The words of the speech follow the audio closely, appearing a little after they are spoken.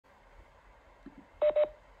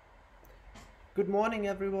Good morning,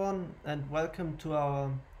 everyone, and welcome to our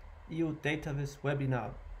EU DataViz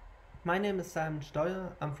webinar. My name is Simon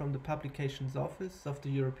Steuer. I'm from the Publications Office of the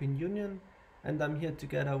European Union, and I'm here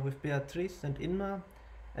together with Beatrice and Inma,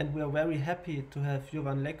 and we are very happy to have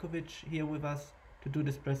Jovan Lekovic here with us to do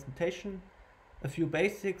this presentation. A few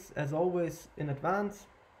basics, as always, in advance.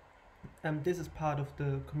 This is part of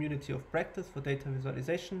the community of practice for data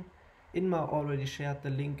visualization. Inma already shared the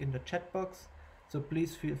link in the chat box, so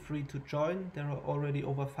please feel free to join. There are already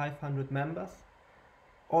over 500 members.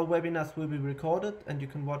 All webinars will be recorded and you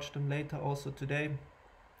can watch them later also today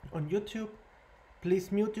on YouTube.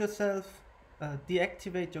 Please mute yourself,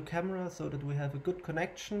 deactivate your camera so that we have a good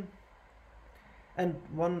connection. And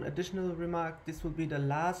one additional remark, this will be the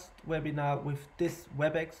last webinar with this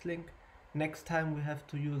WebEx link. Next time we have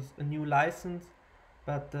to use a new license,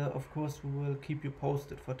 but of course we will keep you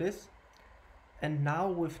posted for this. And now,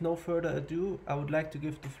 with no further ado, I would like to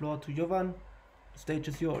give the floor to Jovan. The stage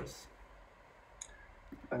is yours.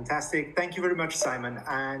 Fantastic. Thank you very much, Simon.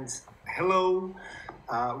 And hello,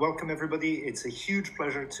 welcome everybody. It's a huge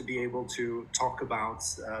pleasure to be able to talk about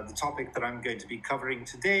the topic that I'm going to be covering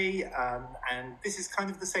today. And this is kind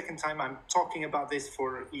of the second time I'm talking about this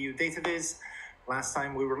for EU DataViz. Last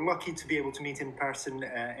time we were lucky to be able to meet in person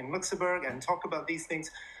in Luxembourg and talk about these things.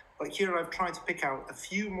 But here I've tried to pick out a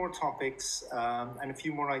few more topics and a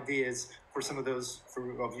few more ideas for some of those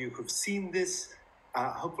of you who've seen this.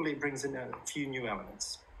 Hopefully it brings in a few new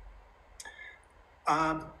elements.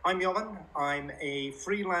 I'm Jovan. I'm a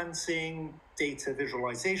freelancing data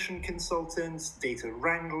visualization consultant, data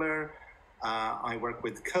wrangler. I work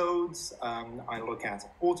with codes. I look at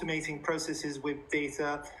automating processes with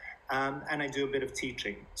data. And I do a bit of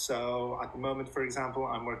teaching. So at the moment, for example,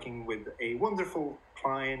 I'm working with a wonderful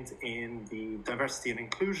client in the diversity and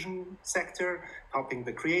inclusion sector, helping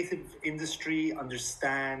the creative industry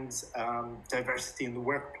understand diversity in the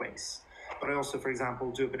workplace. But I also, for example,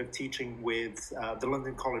 do a bit of teaching with the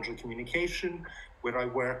London College of Communication, where I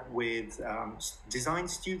work with design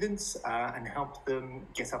students and help them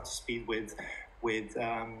get up to speed with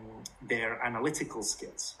their analytical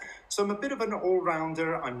skills. So I'm a bit of an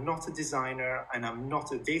all-rounder. I'm not a designer and I'm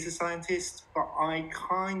not a data scientist, but I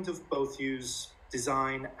kind of both use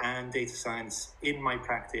design and data science in my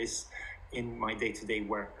practice, in my day-to-day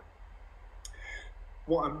work.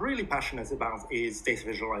 What I'm really passionate about is data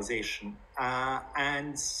visualization.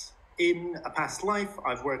 And in a past life,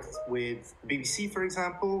 I've worked with the BBC, for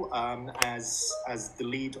example, as the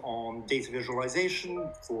lead on data visualization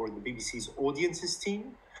for the BBC's audiences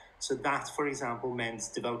team. So that, for example, meant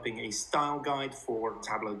developing a style guide for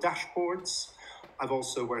Tableau dashboards. I've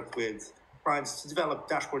also worked with clients to develop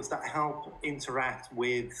dashboards that help interact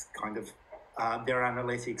with kind of their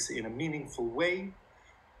analytics in a meaningful way.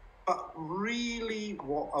 But really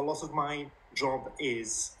what a lot of my job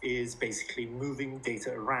is basically moving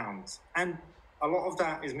data around. And a lot of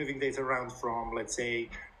that is moving data around from, let's say,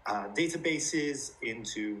 databases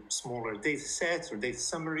into smaller data sets or data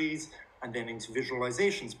summaries, and then into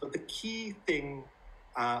visualizations. But the key thing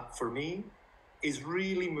for me is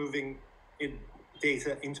really moving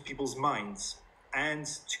data into people's minds. And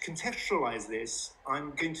to contextualize this,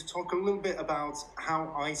 I'm going to talk a little bit about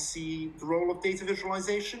how I see the role of data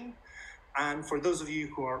visualization. And for those of you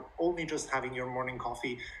who are only just having your morning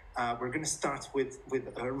coffee, we're going to start with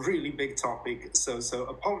a really big topic. So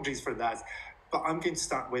apologies for that. But I'm going to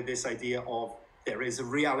start with this idea of there is a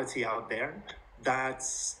reality out there that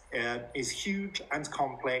is huge and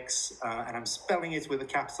complex. And I'm spelling it with a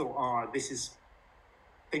capital R. This is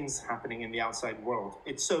things happening in the outside world.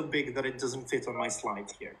 It's so big that it doesn't fit on my slide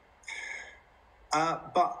here.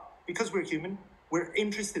 But because we're human, we're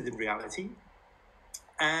interested in reality.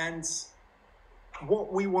 And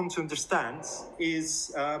what we want to understand is,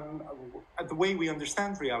 the way we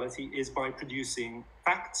understand reality is by producing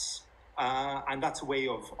facts. And that's a way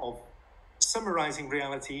of summarizing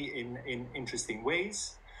reality in interesting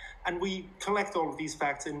ways. And we collect all of these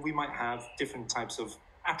facts and we might have different types of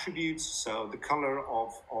attributes. So the color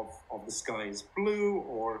of the sky is blue,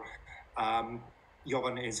 or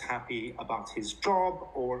Jovan is happy about his job,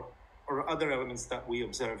 or other elements that we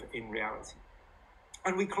observe in reality.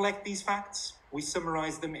 And we collect these facts, we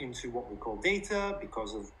summarize them into what we call data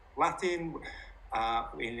because of Latin,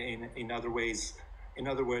 in other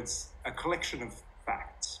words, a collection of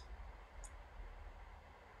facts.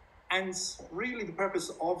 And really the purpose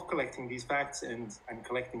of collecting these facts and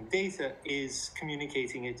collecting data is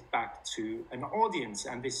communicating it back to an audience.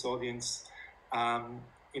 And this audience,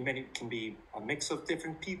 in many, can be a mix of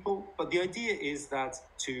different people. But the idea is that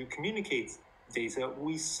to communicate data,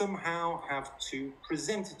 we somehow have to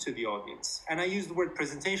present it to the audience. And I use the word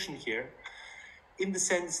presentation here in the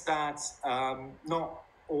sense that not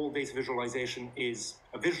all data visualization is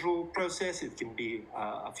a visual process. It can be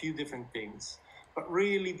a few different things. But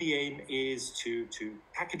really the aim is to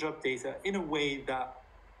package up data in a way that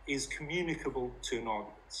is communicable to an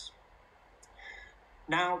audience.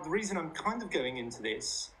 Now, the reason I'm kind of going into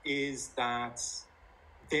this is that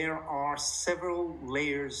there are several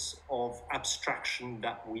layers of abstraction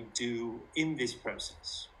that we do in this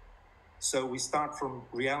process. So we start from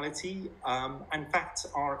reality, and facts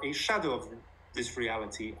are a shadow of this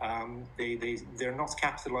reality. They're not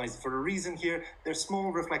capitalized for a reason here. They're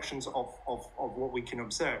small reflections of what we can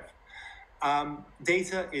observe.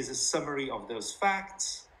 Data is a summary of those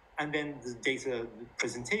facts, and then the data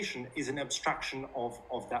presentation is an abstraction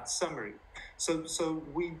of that summary. So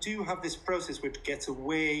we do have this process which gets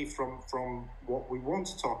away from what we want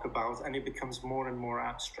to talk about, and it becomes more and more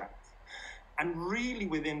abstract. And really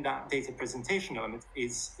within that data presentation element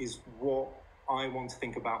is what I want to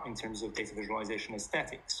think about in terms of data visualization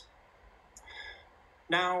aesthetics.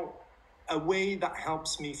 Now, a way that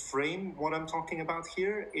helps me frame what I'm talking about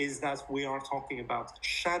here is that we are talking about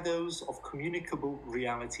shadows of communicable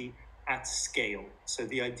reality at scale. So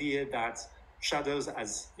the idea that shadows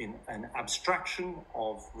as in an abstraction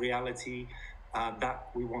of reality that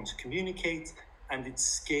we want to communicate, and it's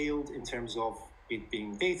scaled in terms of it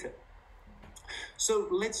being data. So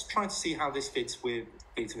let's try to see how this fits with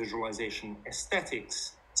data visualization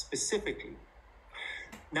aesthetics specifically.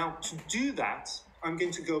 Now, to do that, I'm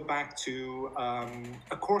going to go back to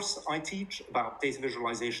a course I teach about data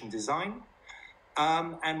visualization design.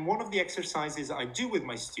 And one of the exercises I do with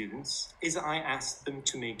my students is I ask them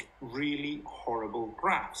to make really horrible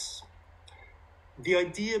graphs. The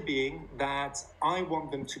idea being that I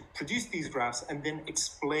want them to produce these graphs and then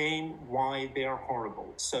explain why they are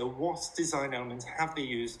horrible. So what design elements have they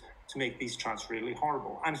used to make these charts really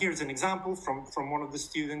horrible? And here's an example from one of the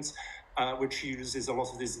students, which uses a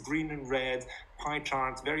lot of this green and red pie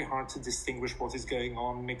chart, very hard to distinguish what is going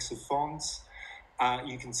on, mix of fonts.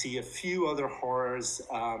 You can see a few other horrors.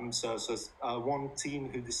 One team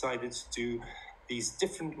who decided to do these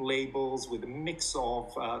different labels with a mix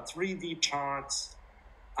of 3D charts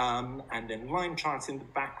and then line charts in the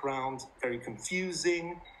background, very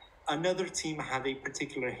confusing. Another team had a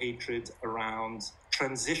particular hatred around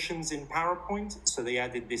transitions in PowerPoint, so they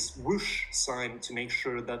added this whoosh sign to make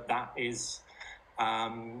sure that that is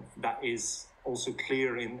also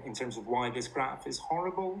clear in terms of why this graph is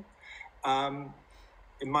horrible.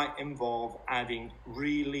 It might involve adding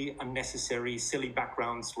really unnecessary, silly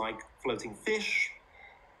backgrounds like floating fish,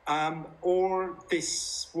 or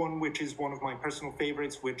this one, which is one of my personal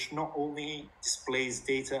favorites, which not only displays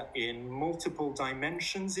data in multiple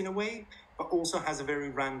dimensions in a way, but also has a very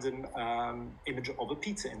random image of a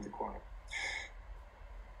pizza in the corner.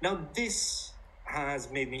 Now, this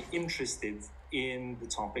has made me interested in the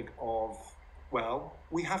topic of, well,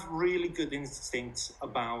 we have really good instincts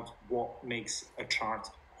about what makes a chart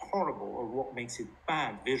horrible or what makes it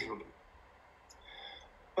bad visually.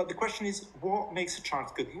 But the question is, what makes a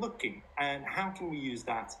chart good looking, and how can we use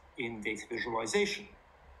that in data visualization?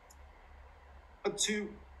 But to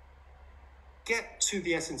get to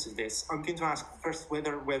the essence of this, I'm going to ask first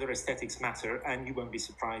whether aesthetics matter, and you won't be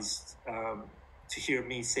surprised to hear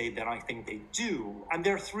me say that I think they do. And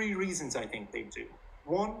there are three reasons I think they do.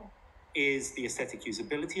 One is the aesthetic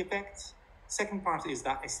usability effect. Second part is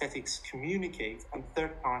that aesthetics communicate. And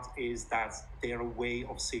third part is that they are a way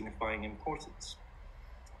of signifying importance.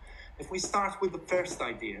 If we start with the first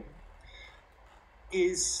idea,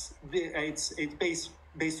 it's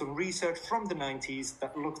based on research from the 90s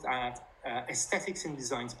that looked at aesthetics in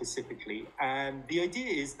design specifically. And the idea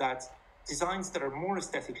is that designs that are more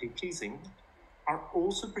aesthetically pleasing are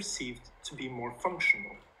also perceived to be more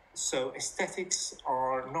functional. So aesthetics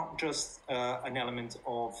are not just an element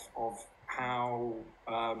of how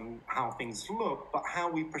things look, but how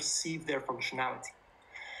we perceive their functionality.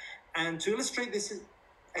 And to illustrate this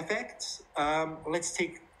effect, let's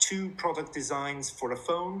take two product designs for a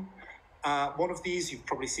phone. One of these you've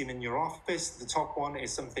probably seen in your office. The top one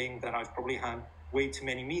is something that I've probably had way too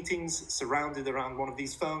many meetings surrounded around one of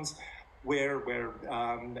these phones, where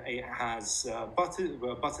it has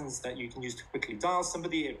buttons that you can use to quickly dial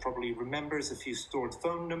somebody. It probably remembers a few stored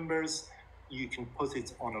phone numbers. You can put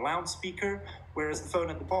it on a loudspeaker, whereas the phone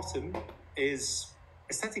at the bottom is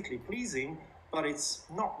aesthetically pleasing, but it's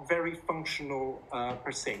not very functional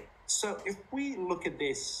per se. So if we look at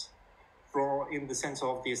this in the sense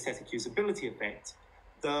of the aesthetic usability effect,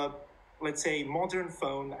 let's say modern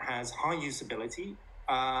phone has high usability,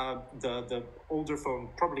 The older phone,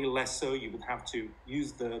 probably less so. You would have to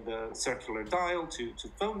use the circular dial to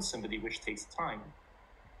phone somebody, which takes time.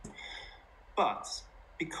 But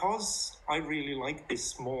because I really like this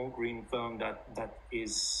small green phone that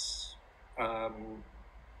is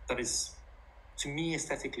to me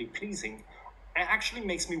aesthetically pleasing, it actually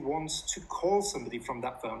makes me want to call somebody from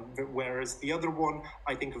that phone. Whereas the other one,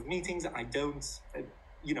 I think of meetings, I don't,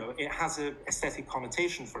 it has an aesthetic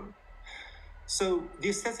connotation for me. So the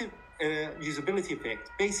aesthetic usability effect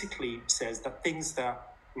basically says that things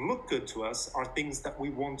that look good to us are things that we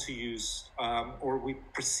want to use or we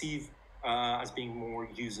perceive as being more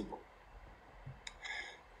usable.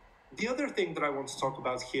 The other thing that I want to talk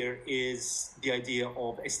about here is the idea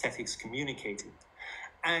of aesthetics communicating.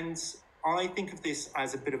 And I think of this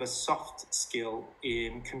as a bit of a soft skill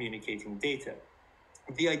in communicating data.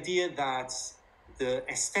 The idea that the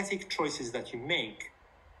aesthetic choices that you make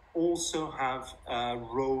also have a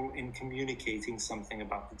role in communicating something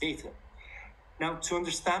about the data. Now, to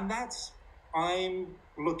understand that, I'm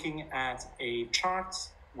looking at a chart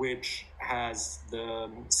which has the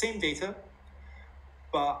same data,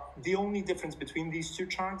 but the only difference between these two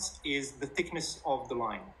charts is the thickness of the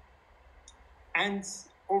line. And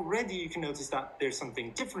already you can notice that there's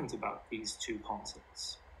something different about these two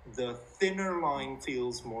concepts. The thinner line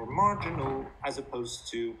feels more marginal as opposed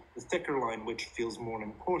to the thicker line, which feels more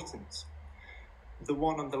important. The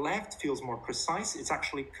one on the left feels more precise. It's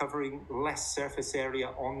actually covering less surface area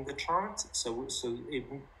on the chart. So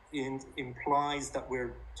it implies that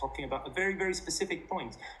we're talking about a very, very specific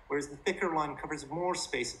point, whereas the thicker line covers more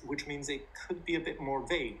space, which means it could be a bit more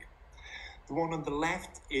vague. The one on the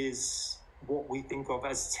left is what we think of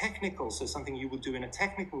as technical, so something you would do in a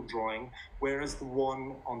technical drawing, whereas the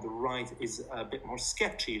one on the right is a bit more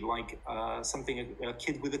sketchy, like something a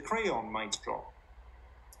kid with a crayon might draw.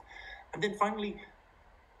 And then finally,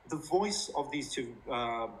 the voice of these two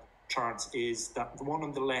charts is that the one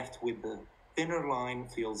on the left with the thinner line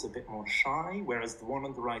feels a bit more shy, whereas the one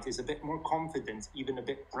on the right is a bit more confident, even a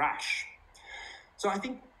bit brash. So I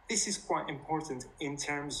think this is quite important in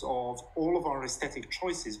terms of all of our aesthetic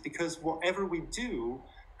choices, because whatever we do,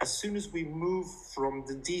 as soon as we move from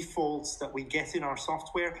the defaults that we get in our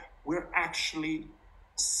software, we're actually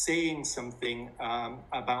saying something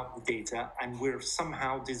about the data, and we're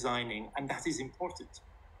somehow designing, and that is important.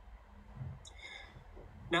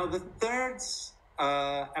 Now, the third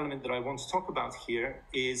element that I want to talk about here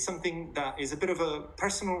is something that is a bit of a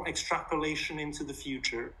personal extrapolation into the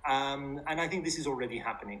future. And I think this is already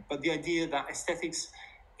happening. But the idea that aesthetics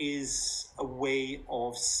is a way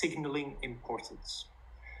of signaling importance.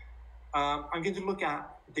 I'm going to look at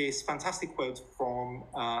this fantastic quote from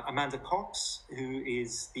Amanda Cox, who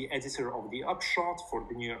is the editor of The Upshot for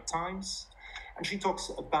the New York Times. And she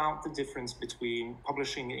talks about the difference between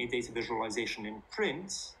publishing a data visualization in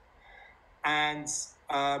print and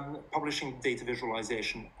publishing data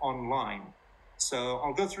visualization online. So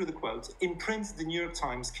I'll go through the quote. In print, the New York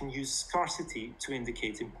Times can use scarcity to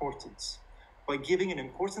indicate importance by giving an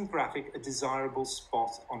important graphic a desirable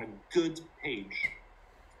spot on a good page.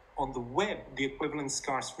 On the web, the equivalent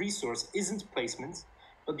scarce resource isn't placement,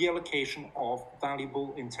 but the allocation of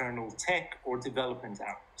valuable internal tech or development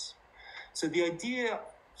hours. So the idea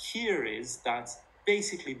here is that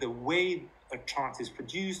basically the way a chart is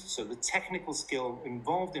produced, so the technical skill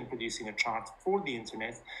involved in producing a chart for the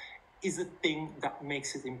internet, is a thing that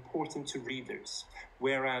makes it important to readers,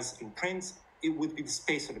 whereas in print, it would be the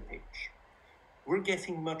space on the page. We're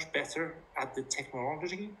getting much better at the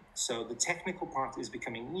technology, so the technical part is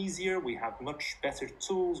becoming easier, we have much better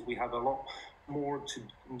tools, we have a lot more to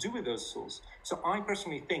do with those tools. So I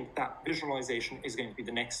personally think that visualization is going to be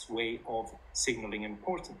the next way of signaling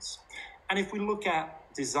importance. And if we look at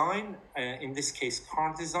design, in this case,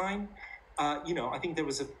 car design, I think there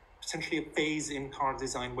was potentially a phase in car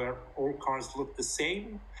design where all cars look the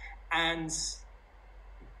same. And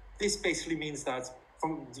this basically means that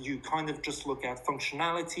you kind of just look at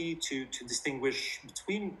functionality to distinguish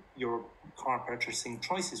between your car purchasing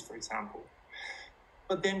choices, for example.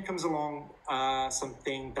 But then comes along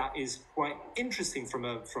something that is quite interesting from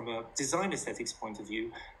a design aesthetics point of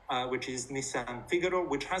view, which is Nissan Figaro,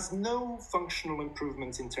 which has no functional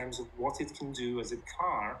improvements in terms of what it can do as a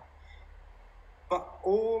car. But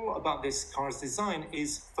all about this car's design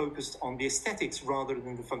is focused on the aesthetics rather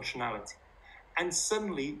than the functionality. And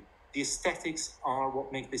suddenly, the aesthetics are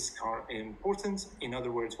what make this car important. In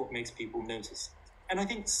other words, what makes people notice. And I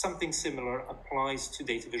think something similar applies to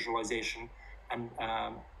data visualization and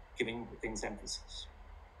giving things emphasis.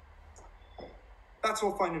 That's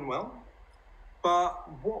all fine and well. But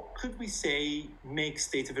what could we say makes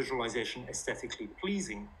data visualization aesthetically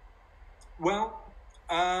pleasing? Well,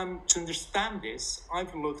 to understand this,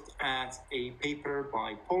 I've looked at a paper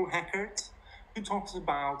by Paul Heckert, who talks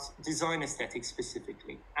about design aesthetics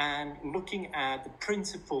specifically, and looking at the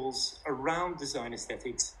principles around design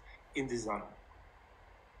aesthetics in design.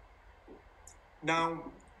 Now,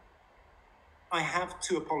 I have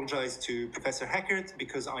to apologize to Professor Heckert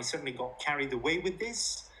because I certainly got carried away with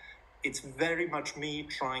this. It's very much me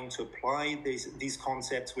trying to apply these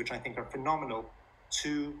concepts, which I think are phenomenal,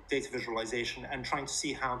 to data visualization and trying to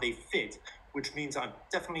see how they fit, which means I've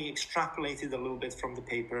definitely extrapolated a little bit from the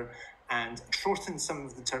paper and shortened some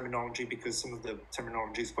of the terminology because some of the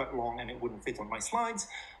terminology is quite long and it wouldn't fit on my slides.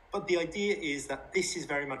 But the idea is that this is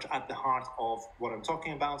very much at the heart of what I'm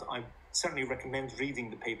talking about. I certainly recommend reading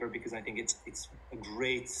the paper because I think it's a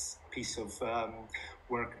great piece of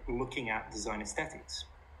work looking at design aesthetics.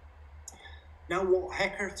 Now, what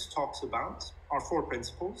Heckert talks about are 4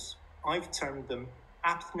 principles. I've termed them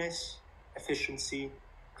aptness, efficiency,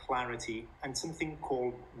 clarity, and something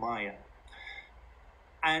called Maya.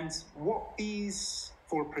 And what these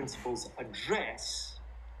 4 principles address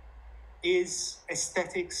is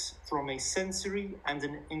aesthetics from a sensory and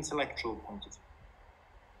an intellectual point of view.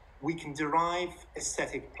 We can derive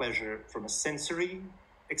aesthetic pleasure from a sensory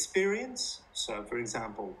experience. So, for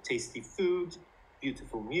example, tasty food,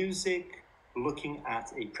 beautiful music, looking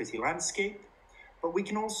at a pretty landscape. But we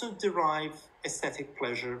can also derive aesthetic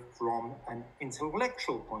pleasure from an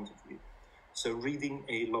intellectual point of view. So reading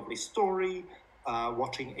a lovely story,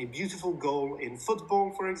 watching a beautiful goal in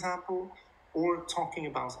football, for example, or talking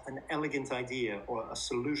about an elegant idea or a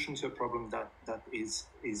solution to a problem that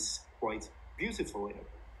is quite beautiful in it.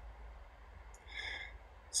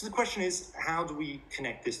 So the question is, how do we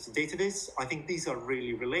connect this to DataViz? I think these are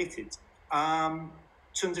really related.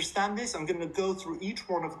 To understand this, I'm going to go through each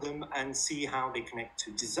one of them and see how they connect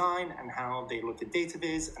to design and how they look at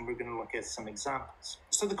DataViz, and we're going to look at some examples.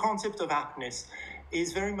 So the concept of aptness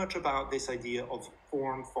is very much about this idea of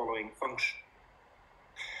form following function.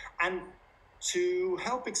 And to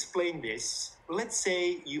help explain this, let's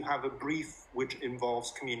say you have a brief which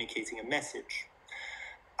involves communicating a message.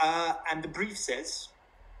 And the brief says,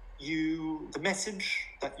 the message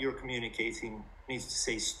that you're communicating needs to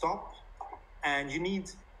say stop, and you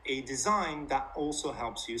need a design that also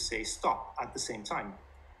helps you say stop at the same time,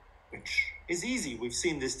 which is easy. We've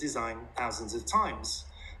seen this design thousands of times.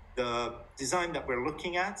 The design that we're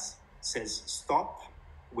looking at says stop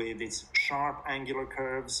with its sharp angular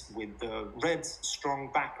curves, with the red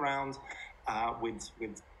strong background, with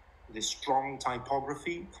this strong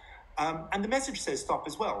typography. And the message says stop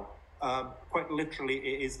as well. Quite literally,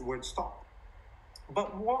 it is the word stop.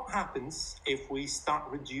 But what happens if we start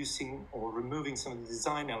reducing or removing some of the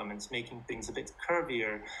design elements, making things a bit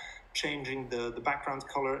curvier, changing the background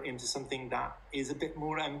color into something that is a bit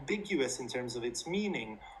more ambiguous in terms of its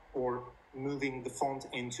meaning, or moving the font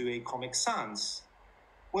into a Comic Sans?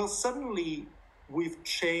 Well, suddenly we've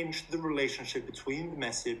changed the relationship between the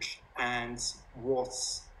message and what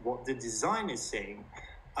the design is saying.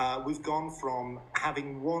 We've gone from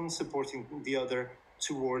having one supporting the other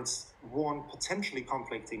towards one potentially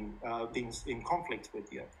being in conflict with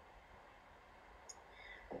the other.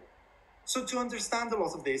 So to understand a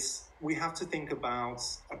lot of this, we have to think about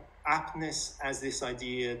aptness as this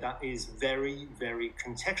idea that is very, very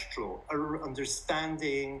contextual,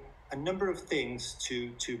 understanding a number of things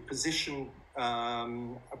to position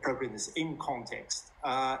appropriateness in context.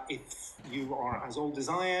 If you are as old as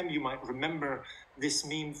I am, you might remember this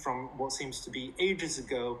meme from what seems to be ages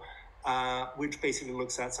ago, which basically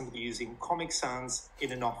looks at somebody using Comic Sans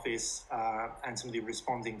in an office and somebody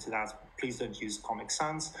responding to that, please don't use Comic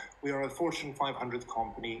Sans. We are a Fortune 500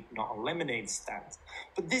 company, not a lemonade stand.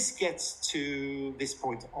 But this gets to this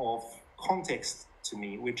point of context to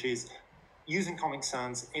me, which is using Comic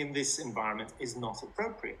Sans in this environment is not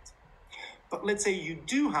appropriate. But let's say you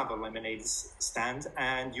do have a lemonade stand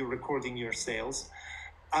and you're recording your sales.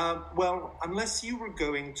 Well, unless you were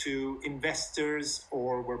going to investors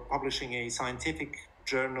or were publishing a scientific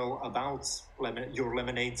journal about your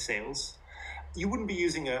lemonade sales, you wouldn't be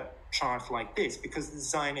using a chart like this, because the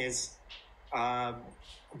design is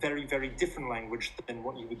very, very different language than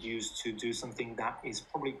what you would use to do something that is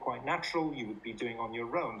probably quite natural, you would be doing on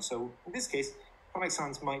your own. So in this case, Comic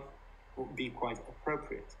Sans might be quite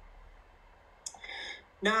appropriate.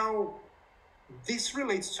 Now, this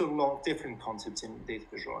relates to a lot of different concepts in data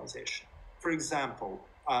visualization. For example,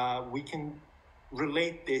 we can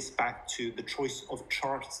relate this back to the choice of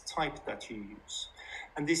chart type that you use.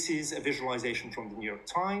 And this is a visualization from the New York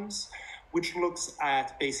Times, which looks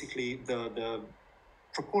at basically the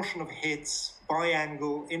proportion of hits by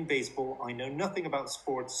angle in baseball. I know nothing about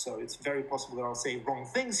sports, so it's very possible that I'll say wrong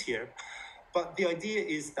things here. But the idea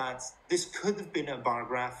is that this could have been a bar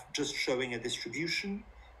graph just showing a distribution,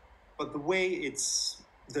 but the way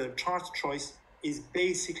the chart choice is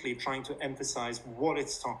basically trying to emphasize what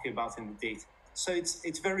it's talking about in the data. So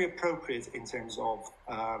it's very appropriate in terms of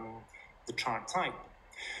the chart type.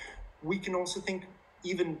 We can also think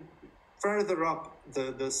even further up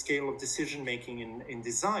the scale of decision making in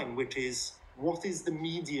design, which is what is the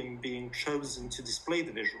medium being chosen to display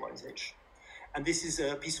the visualization. And this is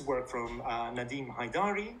a piece of work from Nadim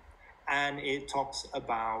Haidari, and it talks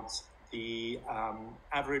about the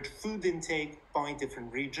average food intake by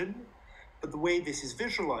different region. But the way this is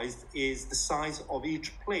visualized is the size of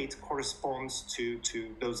each plate corresponds to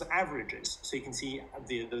those averages. So you can see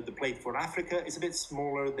the plate for Africa is a bit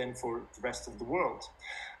smaller than for the rest of the world.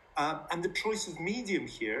 And the choice of medium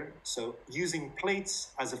here, so using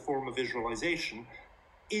plates as a form of visualization,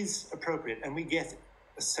 is appropriate, and we get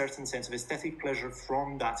a certain sense of aesthetic pleasure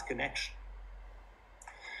from that connection.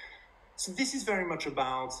 So this is very much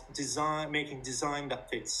about design, making design that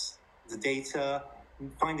fits the data,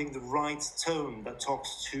 finding the right tone that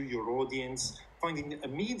talks to your audience, finding a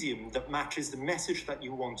medium that matches the message that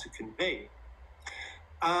you want to convey.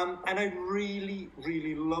 And I really,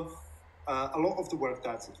 really love a lot of the work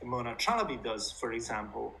that Mona Chalabi does, for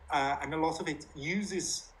example, and a lot of it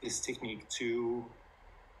uses this technique to,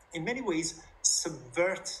 in many ways,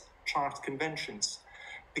 subvert chart conventions,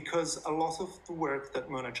 because a lot of the work that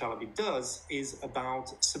Mona Chalabi does is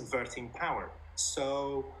about subverting power.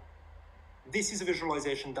 So this is a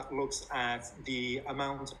visualization that looks at the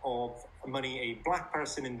amount of money a black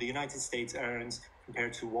person in the United States earns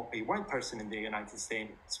compared to what a white person in the United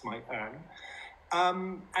States might earn.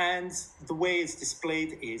 And the way it's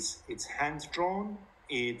displayed is it's hand-drawn.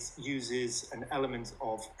 It uses an element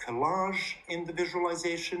of collage in the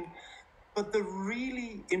visualization. But the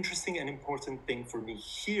really interesting and important thing for me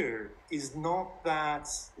here is not that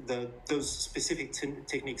those specific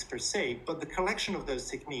techniques per se, but the collection of those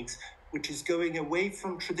techniques, which is going away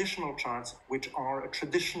from traditional charts, which are a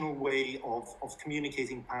traditional way of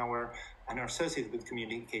communicating power and are associated with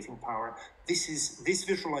communicating power. This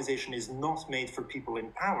visualization is not made for people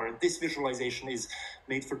in power. This visualization is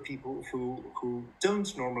made for people who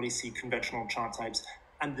don't normally see conventional chart types,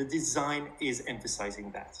 and the design is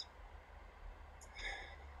emphasizing that.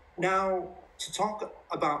 Now, to talk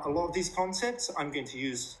about a lot of these concepts, I'm going to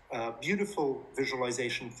use a beautiful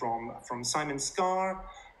visualization from Simon Scar.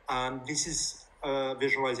 This is a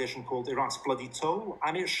visualization called Iraq's Bloody Toll,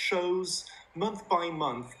 and it shows month by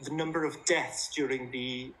month the number of deaths during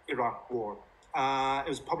the Iraq War. It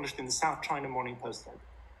was published in the South China Morning Post.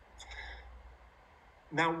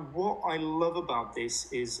 Now, what I love about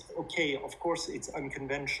this is, okay, of course it's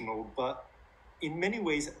unconventional, but in many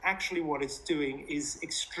ways, actually what it's doing is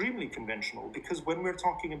extremely conventional, because when we're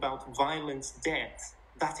talking about violent death,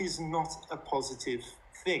 that is not a positive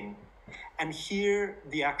thing. And here,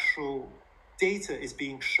 the actual data is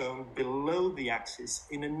being shown below the axis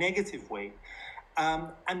in a negative way.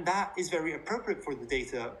 And that is very appropriate for the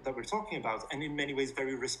data that we're talking about, and in many ways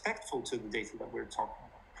very respectful to the data that we're talking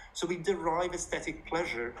about. So we derive aesthetic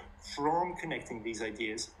pleasure from connecting these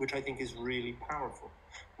ideas, which I think is really powerful.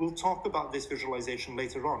 We'll talk about this visualization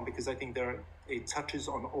later on, because I think it touches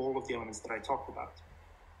on all of the elements that I talked about.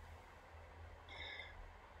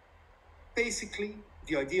 Basically,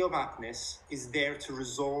 the idea of aptness is there to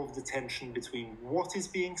resolve the tension between what is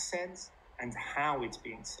being said and how it's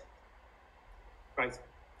being said. Right.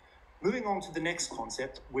 Moving on to the next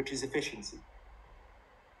concept, which is efficiency.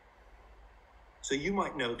 So you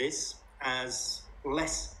might know this as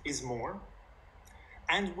less is more.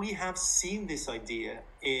 And we have seen this idea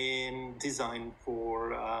in design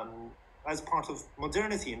as part of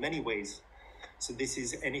modernity in many ways. So this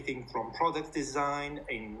is anything from product design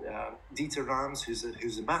in Dieter Rams, who's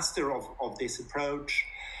a master of this approach,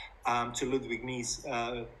 to Ludwig Mies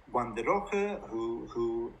van der Rohe,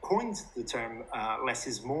 who coined the term less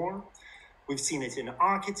is more. We've seen it in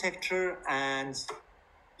architecture, and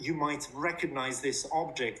you might recognize this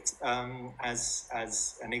object as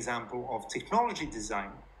an example of technology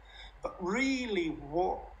design. But really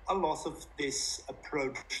what a lot of this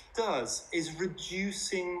approach does is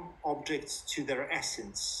reducing objects to their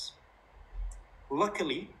essence.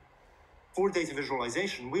 Luckily, for data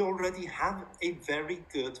visualization, we already have a very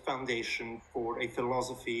good foundation for a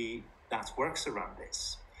philosophy that works around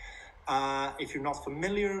this. If you're not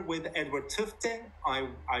familiar with Edward Tufte, I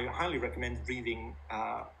highly recommend reading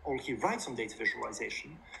all he writes on data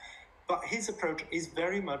visualization. But his approach is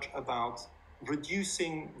very much about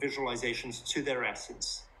reducing visualizations to their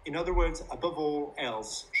essence. In other words, above all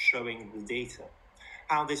else, showing the data.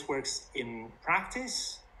 How this works in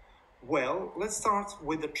practice? Well, let's start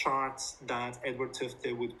with a chart that Edward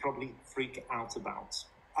Tufte would probably freak out about.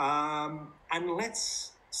 And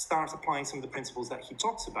let's start applying some of the principles that he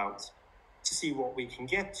talks about to see what we can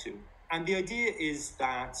get to. And the idea is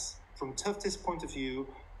that, from Tufte's point of view,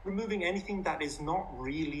 removing anything that is not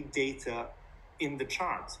really data in the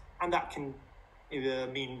chart. And that can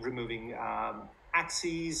mean removing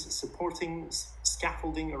axes, supporting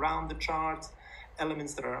scaffolding around the chart,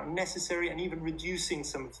 elements that are unnecessary, and even reducing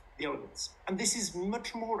some of the elements. And this is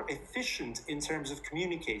much more efficient in terms of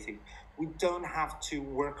communicating. We don't have to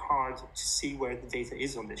work hard to see where the data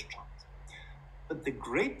is on this chart. But the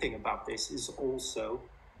great thing about this is also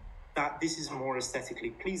that this is more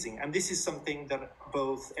aesthetically pleasing. And this is something that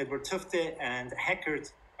both Edward Tufte and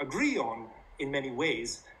Heckert agree on in many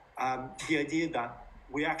ways. The idea that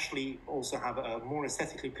we actually also have a more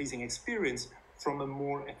aesthetically pleasing experience from a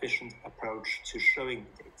more efficient approach to showing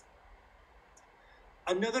the data.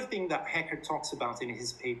 Another thing that Heckert talks about in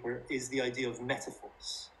his paper is the idea of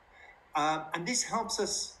metaphors. And this helps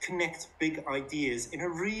us connect big ideas in a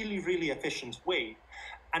really, really efficient way.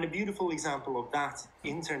 And a beautiful example of that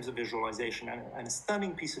in terms of visualization, and a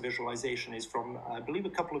stunning piece of visualization, is from, I believe, a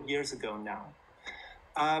couple of years ago now.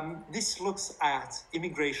 This looks at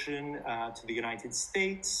immigration to the United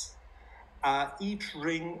States. Each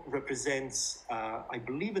ring represents, I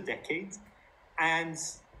believe, a decade, and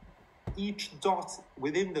each dot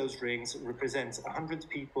within those rings represents 100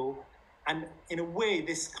 people. And in a way,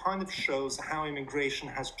 this kind of shows how immigration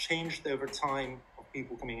has changed over time of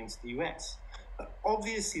people coming into the US. But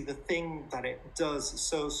obviously, the thing that it does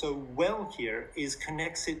so well here is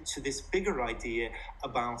connects it to this bigger idea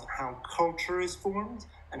about how culture is formed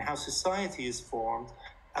and how society is formed.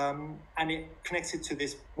 And it connects it to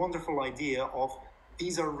this wonderful idea of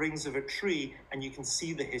these are rings of a tree, and you can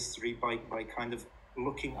see the history by kind of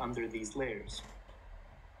looking under these layers.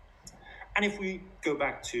 And if we go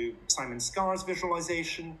back to Simon Scar's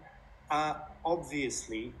visualization,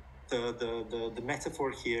 obviously the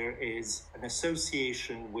metaphor here is an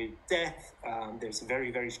association with death. There's a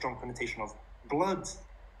very, very strong connotation of blood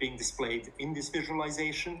being displayed in this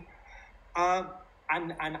visualization.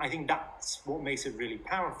 And I think that's what makes it really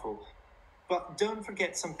powerful. But don't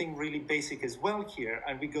forget something really basic as well here.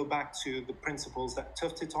 And we go back to the principles that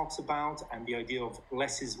Tufte talks about and the idea of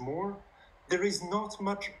less is more. There is not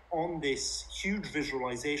much on this huge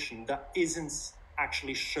visualization that isn't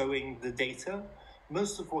actually showing the data.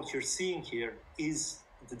 Most of what you're seeing here is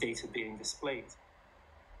the data being displayed.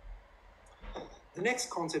 The next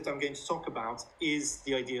concept I'm going to talk about is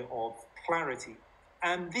the idea of clarity.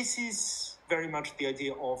 And this is very much the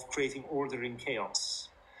idea of creating order in chaos.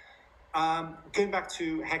 Going back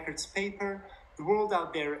to Heckert's paper, the world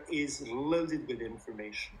out there is loaded with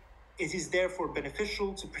information. It is therefore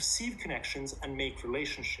beneficial to perceive connections and make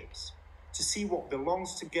relationships, to see what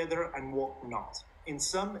belongs together and what not. In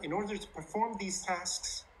sum, in order to perform these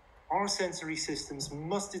tasks, our sensory systems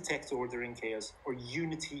must detect order in chaos or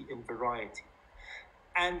unity in variety.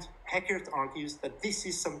 And Heckert argues that this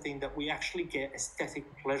is something that we actually get aesthetic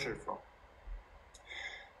pleasure from.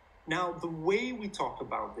 Now, the way we talk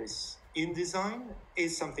about this in design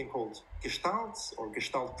is something called gestalts or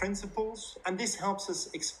gestalt principles, and this helps us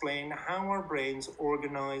explain how our brains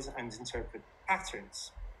organize and interpret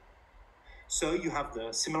patterns. So you have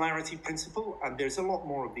the similarity principle, and there's a lot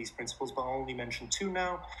more of these principles, but I'll only mention two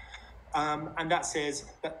now. And that says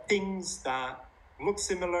that things that look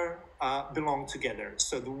similar belong together.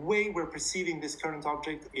 So the way we're perceiving this current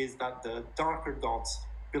object is that the darker dots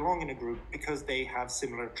belong in a group because they have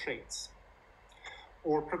similar traits.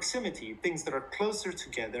 Or proximity, things that are closer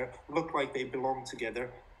together look like they belong together.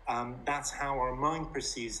 That's how our mind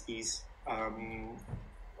perceives these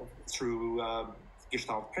through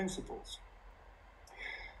Gestalt principles.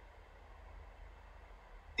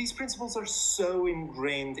 These principles are so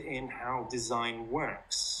ingrained in how design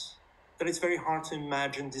works that it's very hard to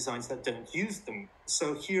imagine designs that don't use them.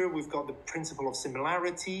 So here we've got the principle of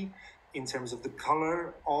similarity in terms of the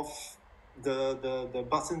color of the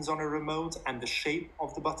buttons on a remote and the shape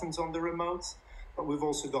of the buttons on the remote. But we've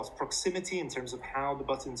also got proximity in terms of how the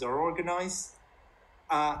buttons are organized.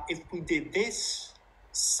 If we did this,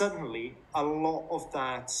 suddenly a lot of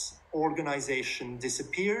that organization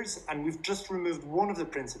disappears, and we've just removed one of the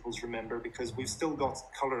principles, remember, because we've still got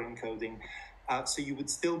color encoding. So you would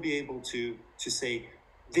still be able to say,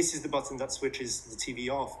 this is the button that switches the TV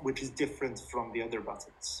off, which is different from the other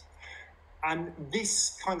buttons. And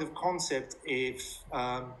this kind of concept, if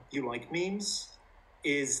you like memes,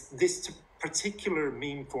 is this particular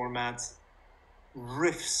meme format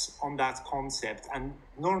riffs on that concept. And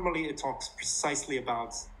normally it talks precisely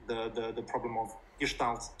about the problem of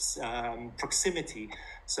Gestalt proximity,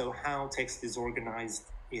 so how text is organized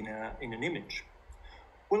in an image.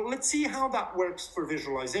 Well, let's see how that works for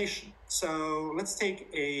visualization. So let's take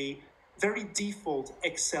a very default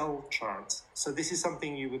Excel chart. So this is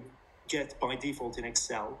something you would get by default in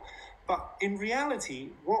Excel. But in reality,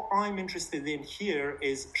 what I'm interested in here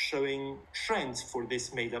is showing trends for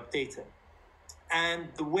this made-up data. And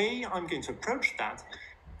the way I'm going to approach that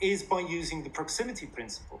is by using the proximity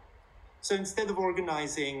principle. So instead of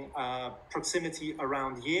organizing proximity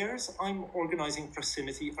around years, I'm organizing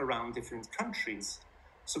proximity around different countries.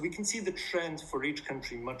 So we can see the trend for each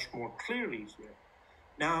country much more clearly here.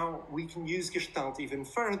 Now, we can use Gestalt even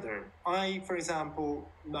further. I, for example,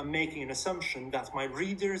 am making an assumption that my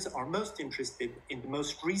readers are most interested in the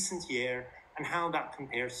most recent year and how that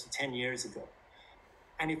compares to 10 years ago.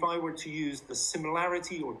 And if I were to use the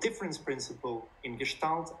similarity or difference principle in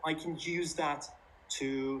Gestalt, I can use that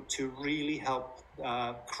to really help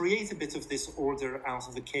create a bit of this order out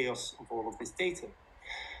of the chaos of all of this data.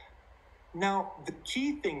 Now, the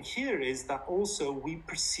key thing here is that also we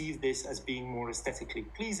perceive this as being more aesthetically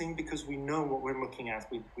pleasing because we know what we're looking at.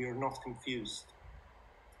 We are not confused.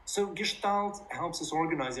 So Gestalt helps us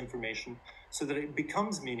organize information so that it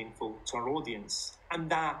becomes meaningful to our audience, and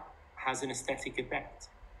that has an aesthetic effect.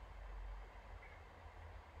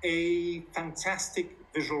 A fantastic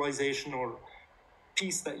visualization or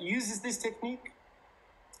piece that uses this technique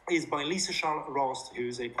is by Lisa Charlotte Rost,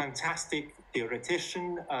 who's a fantastic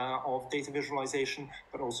theoretician of data visualization,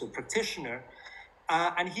 but also practitioner.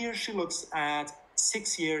 And here she looks at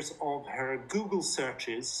 6 years of her Google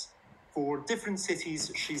searches for different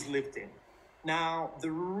cities she's lived in. Now,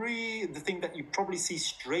 the thing that you probably see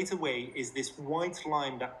straight away is this white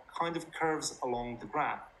line that kind of curves along the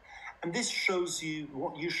graph. And this shows you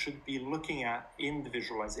what you should be looking at in the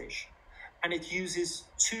visualization. And it uses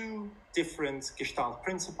two different Gestalt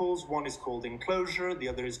principles. One is called enclosure, the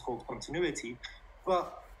other is called continuity.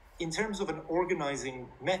 But in terms of an organizing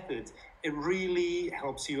method, it really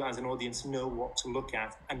helps you as an audience know what to look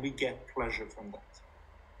at, and we get pleasure from that.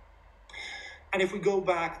 And if we go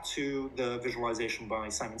back to the visualization by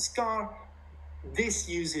Simon Scar, this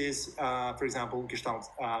uses, for example, Gestalt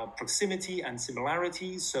proximity and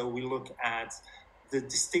similarity. So we look at the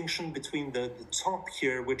distinction between the top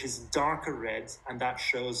here, which is darker red, and that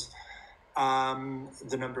shows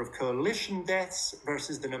the number of coalition deaths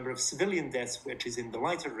versus the number of civilian deaths, which is in the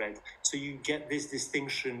lighter red. So you get this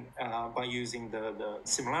distinction by using the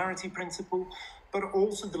similarity principle, but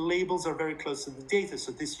also the labels are very close to the data.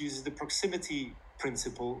 So this uses the proximity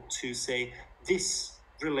principle to say this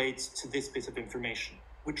relates to this bit of information,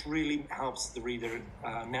 which really helps the reader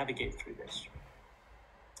navigate through this.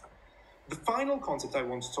 The final concept I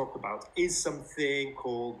want to talk about is something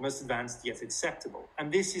called most advanced yet acceptable. And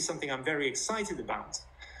this is something I'm very excited about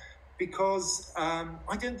because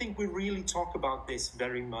I don't think we really talk about this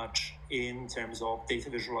very much in terms of data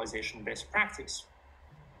visualization best practice.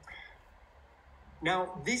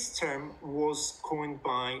 Now, this term was coined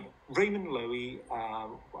by Raymond Loewy,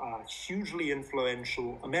 a hugely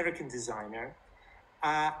influential American designer.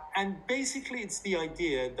 And basically, it's the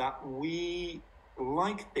idea that we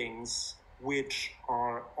like things which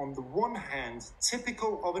are, on the one hand,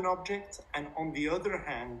 typical of an object, and on the other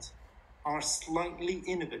hand, are slightly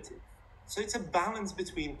innovative. So it's a balance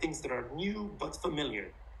between things that are new but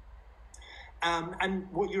familiar. And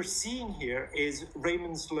what you're seeing here is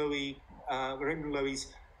Raymond Loewy's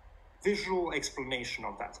visual explanation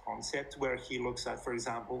of that concept, where he looks at, for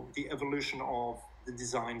example, the evolution of the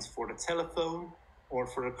designs for a telephone or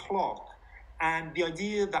for a clock. And the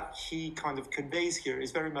idea that he kind of conveys here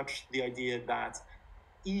is very much the idea that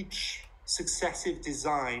each successive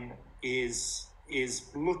design is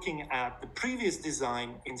looking at the previous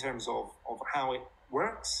design in terms of how it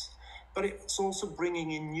works, but it's also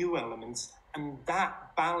bringing in new elements, and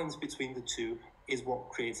that balance between the two is what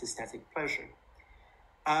creates aesthetic pleasure.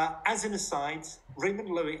 As an aside, Raymond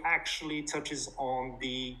Loewy actually touches on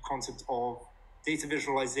the concept of data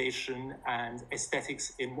visualization and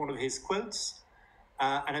aesthetics in one of his quotes.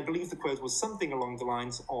 And I believe the quote was something along the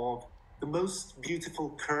lines of, the most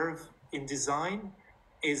beautiful curve in design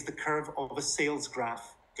is the curve of a sales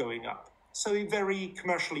graph going up. So a very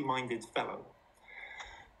commercially minded fellow.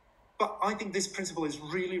 But I think this principle is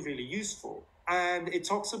really, really useful. And it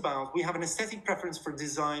talks about, we have an aesthetic preference for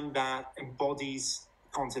design that embodies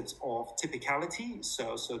concepts of typicality.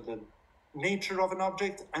 So the nature of an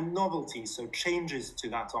object and novelty, so changes to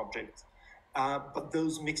that object. But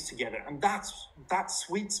those mix together. And that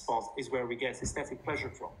sweet spot is where we get aesthetic pleasure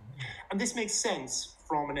from. And this makes sense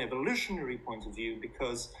from an evolutionary point of view,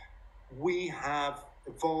 because we have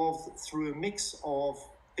evolved through a mix of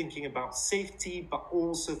thinking about safety, but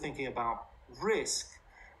also thinking about risk,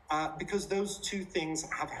 because those two things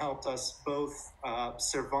have helped us both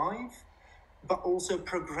survive, but also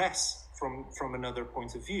progress from another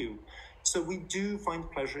point of view. So we do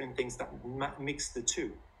find pleasure in things that mix the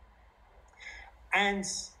two. And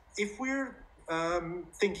if we're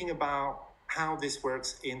thinking about how this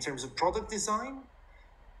works in terms of product design,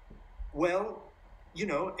 well, you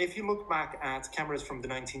know, if you look back at cameras from the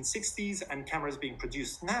 1960s and cameras being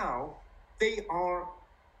produced now, they are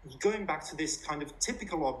going back to this kind of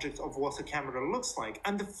typical object of what a camera looks like.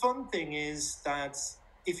 And the fun thing is that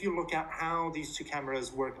if you look at how these two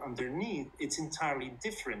cameras work underneath, it's entirely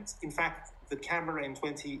different. In fact, the camera in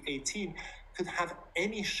 2018 could have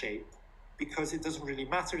any shape, because it doesn't really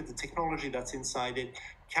matter. The technology that's inside it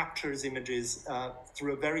captures images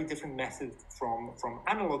through a very different method from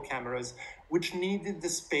analog cameras, which needed the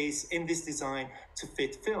space in this design to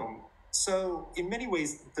fit film. So in many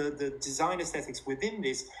ways, the design aesthetics within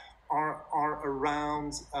this are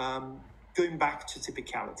around going back to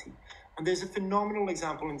typicality. And there's a phenomenal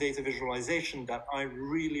example in data visualization that I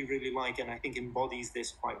really, really like, and I think embodies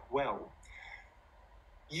this quite well.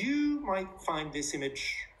 You might find this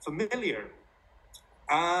image familiar.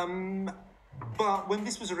 But when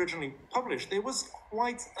this was originally published, it was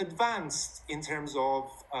quite advanced in terms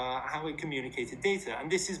of how it communicated data.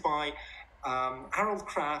 And this is by Harold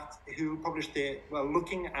Kraft, who published it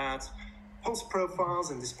looking at pulse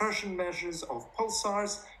profiles and dispersion measures of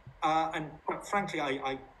pulsars. And quite frankly,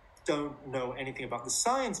 I don't know anything about the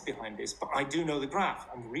science behind this, but I do know the graph.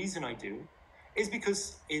 And the reason I do is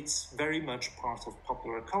because it's very much part of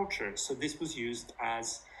popular culture. So this was used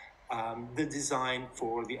as the design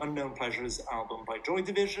for the Unknown Pleasures album by Joy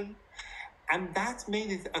Division. And that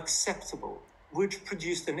made it acceptable, which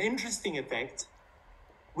produced an interesting effect,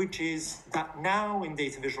 which is that now in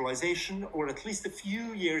data visualization, or at least a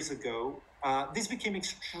few years ago, this became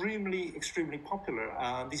extremely, extremely popular.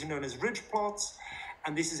 These are known as ridge plots.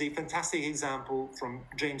 And this is a fantastic example from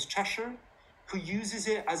James Cheshire, who uses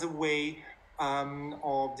it as a way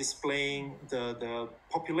of displaying the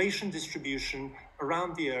population distribution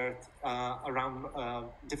around the Earth, around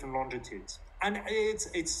different longitudes. And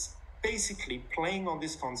it's basically playing on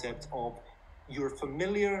this concept of you're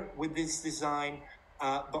familiar with this design,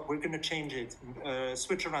 but we're going to change it,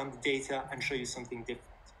 switch around the data and show you something different.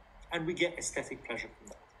 And we get aesthetic pleasure from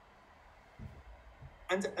that.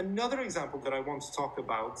 And another example that I want to talk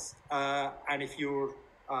about, and if you've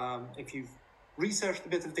researched a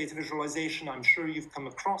bit of data visualization, I'm sure you've come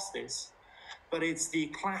across this, but it's the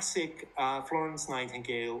classic Florence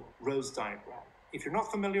Nightingale rose diagram. If you're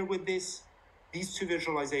not familiar with this, these two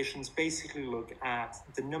visualizations basically look at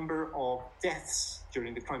the number of deaths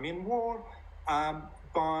during the Crimean War, and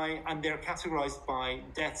they're categorized by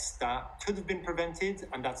deaths that could have been prevented,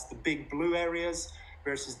 and that's the big blue areas,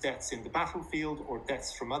 versus deaths in the battlefield or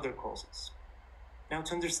deaths from other causes. Now,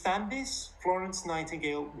 to understand this, Florence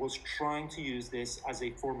Nightingale was trying to use this as a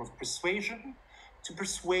form of persuasion to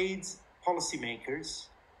persuade policymakers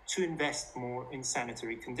to invest more in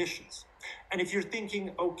sanitary conditions. And if you're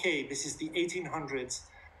thinking, okay, this is the 1800s,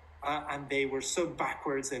 and they were so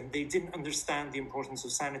backwards and they didn't understand the importance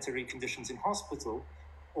of sanitary conditions in hospital,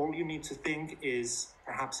 all you need to think is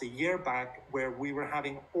perhaps a year back, where we were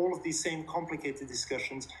having all of these same complicated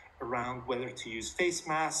discussions around whether to use face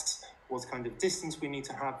masks, what kind of distance we need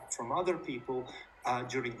to have from other people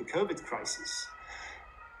during the COVID crisis.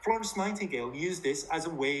 Florence Nightingale used this as a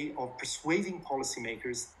way of persuading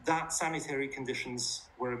policymakers that sanitary conditions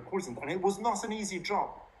were important. And it was not an easy job.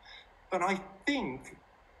 But I think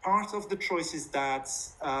part of the choices that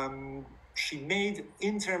she made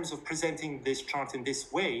in terms of presenting this chart in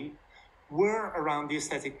this way were around the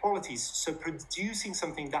aesthetic qualities. So producing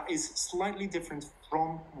something that is slightly different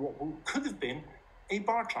from what could have been a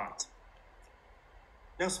bar chart.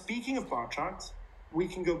 Now, speaking of bar charts, we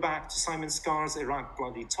can go back to Simon Scar's Iraq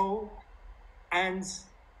Bloody Toll. And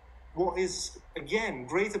what is, again,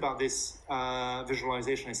 great about this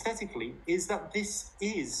visualization aesthetically is that this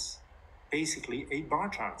is basically a bar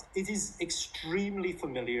chart. It is extremely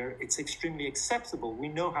familiar. It's extremely acceptable. We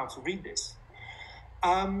know how to read this.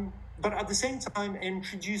 But at the same time,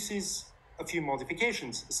 introduces a few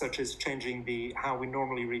modifications, such as changing how we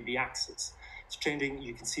normally read the axis. It's changing,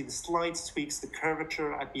 you can see the slide tweaks the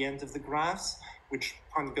curvature at the end of the graphs, which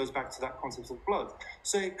kind of goes back to that concept of blood.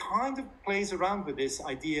 So it kind of plays around with this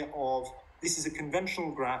idea of this is a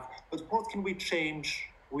conventional graph, but what can we change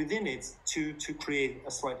within it to create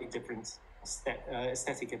a slightly different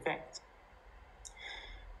aesthetic effect?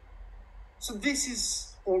 So this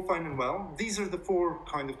is all fine and well. These are the four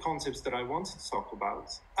kind of concepts that I wanted to talk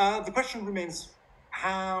about. The question remains,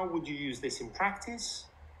 how would you use this in practice?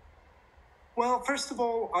 Well, first of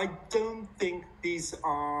all, I don't think these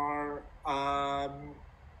are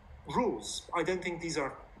rules. I don't think these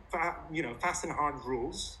are fast and hard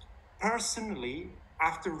rules. Personally,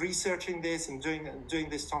 after researching this and doing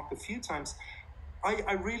this talk a few times,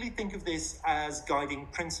 I really think of this as guiding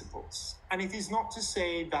principles. And it is not to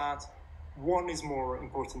say that one is more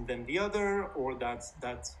important than the other, or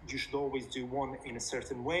that you should always do one in a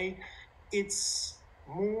certain way. It's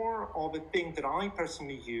more of a thing that I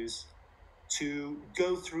personally use to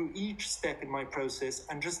go through each step in my process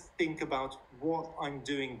and just think about what I'm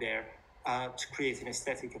doing there to create an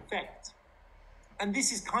aesthetic effect. And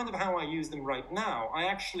this is kind of how I use them right now. I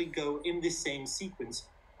actually go in this same sequence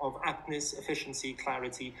of aptness, efficiency,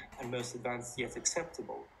 clarity, and most advanced yet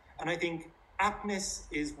acceptable. And I think aptness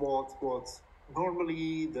is what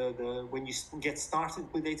normally when you get started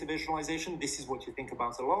with data visualization, this is what you think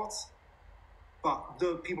about a lot. But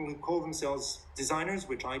the people who call themselves designers,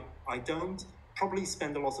 which I don't, probably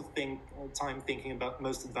spend a lot of time thinking about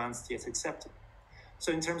most advanced yet acceptable.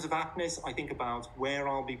 So in terms of aptness, I think about where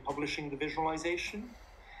I'll be publishing the visualization,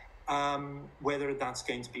 whether that's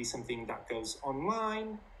going to be something that goes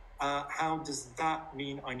online. How does that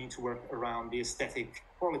mean I need to work around the aesthetic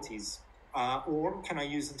qualities? Or can I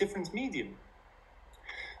use a different medium?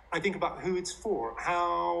 I think about who it's for.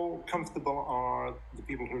 How comfortable are the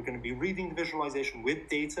people who are going to be reading the visualization with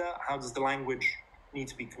data? How does the language need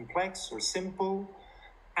to be complex or simple?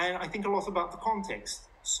 And I think a lot about the context.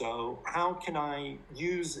 So how can I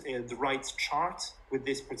use the right chart with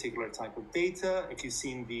this particular type of data? If you've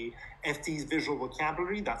seen the FT's visual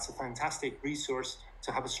vocabulary, that's a fantastic resource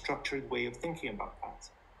to have a structured way of thinking about that.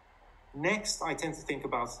 Next, I tend to think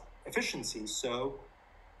about efficiency. So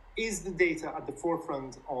is the data at the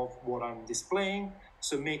forefront of what I'm displaying?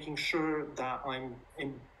 So making sure that I'm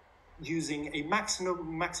using a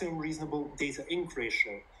maximum reasonable data inc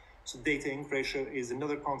ratio. So data inc ratio is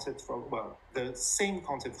another concept from, well, the same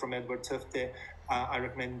concept from Edward Tufte. I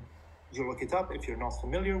recommend you look it up if you're not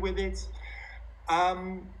familiar with it.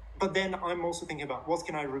 But then I'm also thinking about what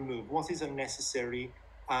can I remove? What is unnecessary?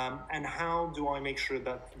 And how do I make sure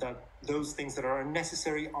that those things that are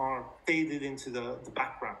unnecessary are faded into the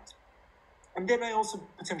background? And then I also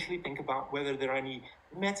potentially think about whether there are any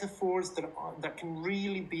metaphors that can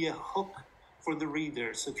really be a hook for the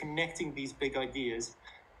reader. So connecting these big ideas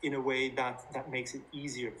in a way that makes it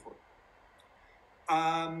easier for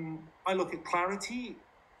them. I look at clarity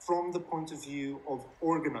from the point of view of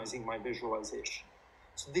organizing my visualization.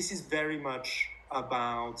 So this is very much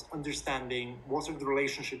about understanding what are the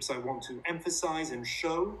relationships I want to emphasize and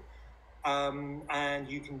show. And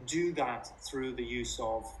you can do that through the use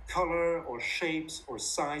of color or shapes or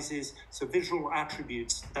sizes. So visual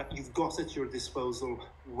attributes that you've got at your disposal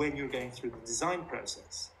when you're going through the design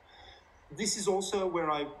process. This is also where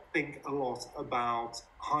I think a lot about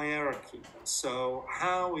hierarchy. So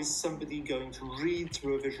how is somebody going to read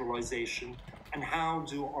through a visualization, and how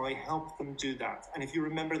do I help them do that? And if you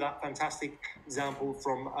remember that fantastic example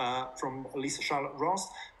from Lisa Charlotte Ross,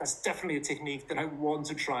 that's definitely a technique that I want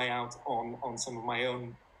to try out on some of my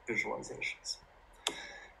own visualizations.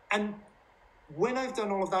 And when I've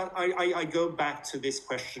done all of that, I go back to this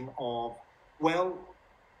question of, well,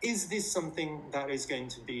 is this something that is going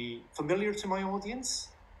to be familiar to my audience?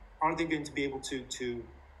 Are they going to be able to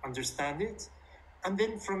understand it? And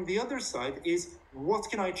then from the other side is, what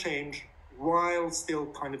can I change while still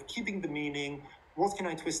kind of keeping the meaning? What can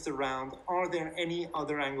I twist around? Are there any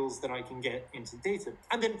other angles that I can get into data?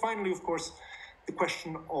 And then finally, of course, the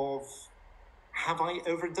question of, have I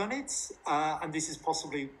overdone it? And this is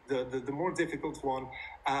possibly the more difficult one,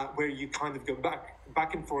 where you kind of go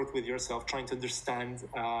back and forth with yourself, trying to understand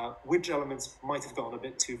which elements might have gone a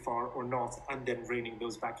bit too far or not, and then reining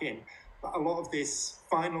those back in. But a lot of this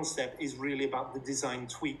final step is really about the design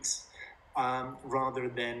tweaks, rather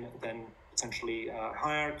than potentially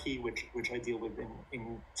hierarchy, which I deal with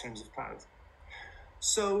in terms of clarity.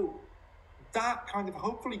 So that kind of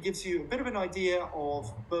hopefully gives you a bit of an idea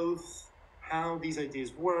of both how these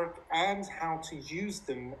ideas work and how to use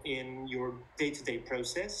them in your day-to-day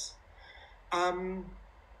process.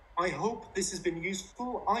 I hope this has been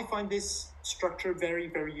useful. I find this structure very,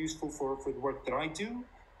 very useful for the work that I do.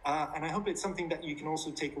 And I hope it's something that you can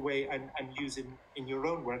also take away and use in your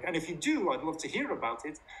own work. And if you do, I'd love to hear about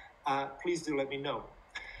it. Please do let me know.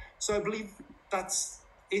 So I believe that's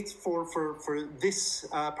it for this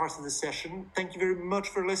part of the session. Thank you very much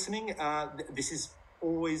for listening. This is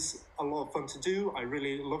always a lot of fun to do. I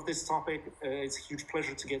really love this topic. It's a huge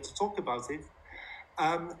pleasure to get to talk about it.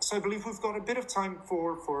 So I believe we've got a bit of time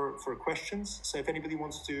for questions. So if anybody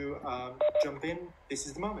wants to jump in, this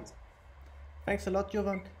is the moment. Thanks a lot,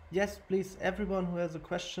 Jovan. Yes, please, everyone who has a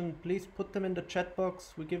question, please put them in the chat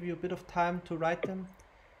box. We give you a bit of time to write them.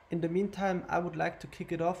 In the meantime, I would like to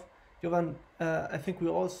kick it off. Jovan, I think we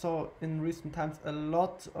all saw in recent times a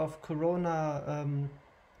lot of Corona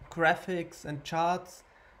graphics and charts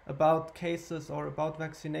about cases or about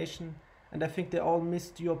vaccination, and I think they all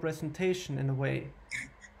missed your presentation in a way.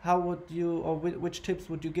 How would you, or which tips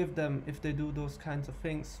would you give them if they do those kinds of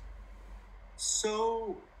things?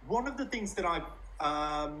 So one of the things that I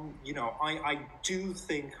do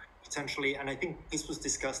think potentially, and I think this was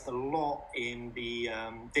discussed a lot in the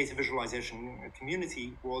data visualization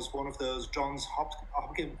community, was one of those Johns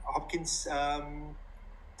Hopkins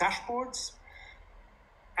dashboards.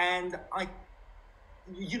 And I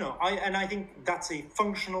think that's a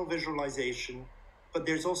functional visualization, but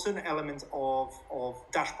there's also an element of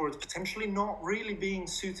dashboards potentially not really being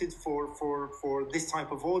suited for this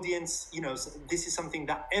type of audience. So this is something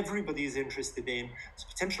that everybody is interested in. So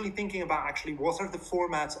potentially thinking about actually what are the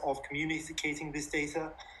formats of communicating this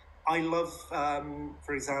data. I love,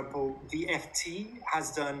 for example, the FT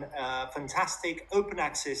has done fantastic open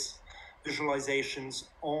access visualizations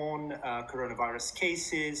on coronavirus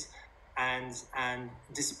cases and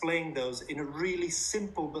displaying those in a really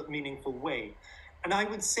simple but meaningful way. And I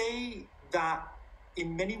would say that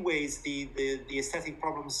in many ways, the aesthetic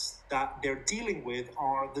problems that they're dealing with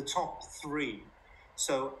are the top three.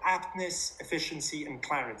 So aptness, efficiency, and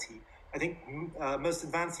clarity. I think most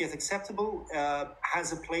advanced yet acceptable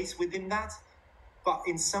has a place within that. But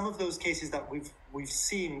in some of those cases that we've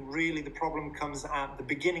seen, really the problem comes at the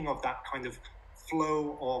beginning of that kind of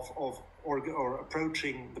flow or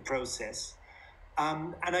approaching the process.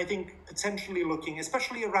 And I think potentially looking,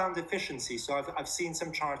 especially around efficiency. So I've seen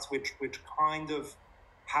some charts which kind of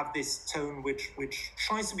have this tone which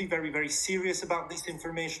tries to be very, very serious about this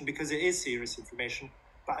information because it is serious information,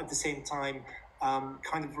 but at the same time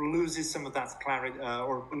kind of loses some of that clarity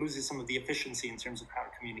or loses some of the efficiency in terms of how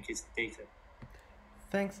it communicates the data.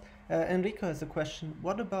 Thanks. Enrico has a question.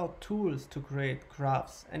 What about tools to create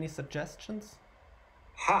graphs? Any suggestions?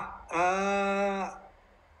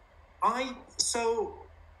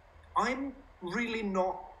 I'm really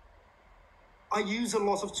not. I use a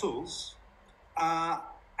lot of tools,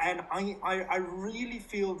 and I really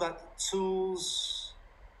feel that tools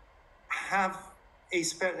have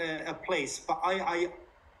a place. But I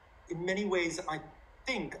in many ways, I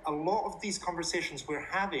think a lot of these conversations we're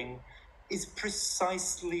having is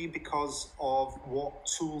precisely because of what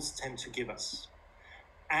tools tend to give us.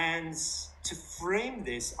 And to frame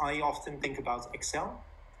this, I often think about Excel.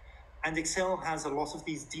 And Excel has a lot of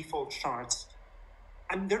these default charts.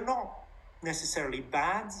 And they're not necessarily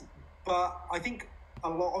bad, but I think a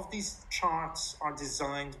lot of these charts are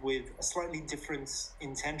designed with a slightly different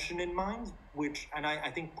intention in mind, and I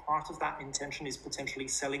think part of that intention is potentially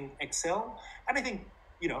selling Excel. And I think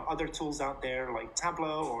other tools out there like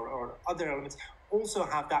Tableau or other elements also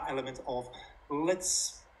have that element of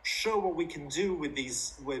let's show what we can do with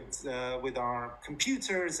these with our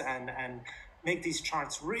computers and make these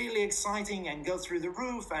charts really exciting and go through the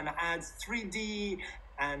roof and add 3D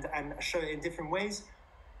and show it in different ways.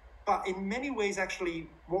 But in many ways, actually,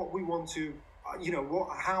 what we want to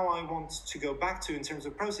how I want to go back to in terms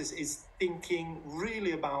of process is thinking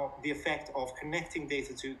really about the effect of connecting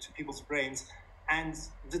data to people's brains. And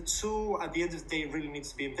the tool at the end of the day really needs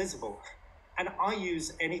to be invisible. And I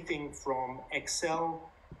use anything from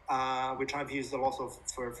Excel, which I've used a lot of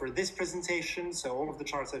for this presentation. So all of the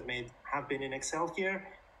charts I've made have been in Excel here,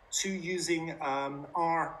 to using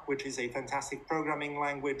R, which is a fantastic programming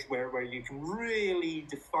language where you can really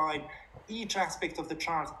define each aspect of the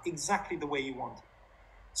chart exactly the way you want.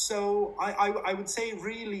 So I would say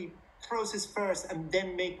really process first and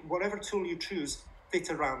then make whatever tool you choose fit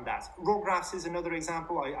around that. Raw graphs is another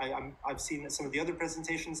example. I've seen some of the other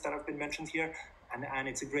presentations that have been mentioned here, and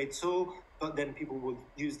it's a great tool, but then people would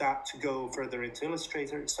use that to go further into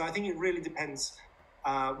Illustrator. So I think it really depends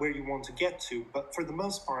where you want to get to. But for the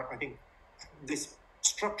most part, I think this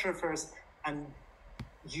structure first, and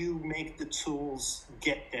you make the tools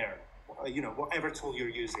get there, whatever tool you're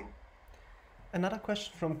using. Another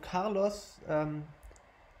question from Carlos.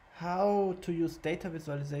 How to use data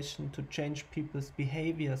visualization to change people's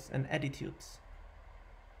behaviors and attitudes?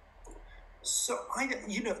 So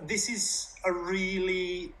this is a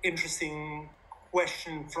really interesting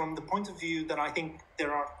question from the point of view that I think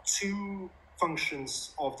there are two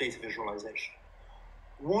functions of data visualization.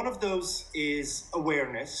 One of those is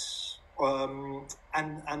awareness,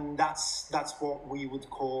 and that's what we would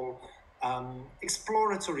call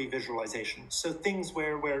exploratory visualization. So things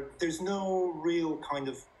where there's no real kind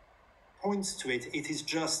of point to it. It is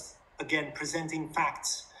just, again, presenting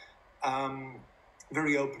facts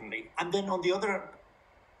very openly. And then on the other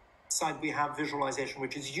side, we have visualization,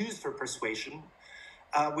 which is used for persuasion,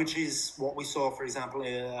 which is what we saw, for example,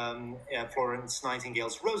 in Florence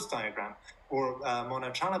Nightingale's rose diagram, or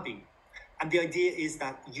Mona Chalabi. And the idea is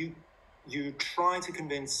that you try to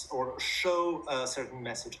convince or show a certain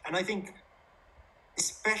message. And I think,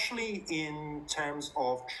 especially in terms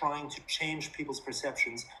of trying to change people's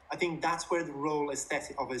perceptions, I think that's where the role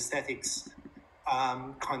of aesthetics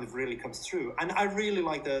kind of really comes through. And I really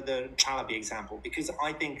like the Chalabi example, because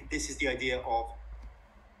I think this is the idea of,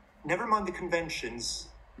 never mind the conventions,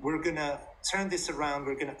 we're going to turn this around,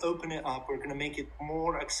 we're going to open it up, we're going to make it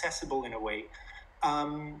more accessible in a way.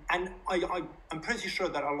 And I'm pretty sure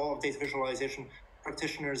that a lot of data visualization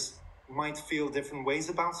practitioners might feel different ways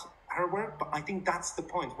about her work, but I think that's the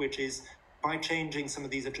point, which is, by changing some of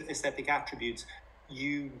these aesthetic attributes,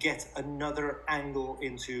 you get another angle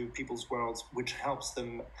into people's worlds, which helps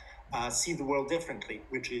them see the world differently,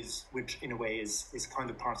 which in a way is kind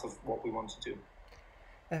of part of what we want to do.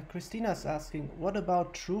 Christina's asking, what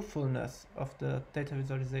about truthfulness of the data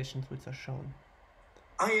visualizations which are shown?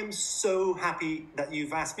 I am so happy that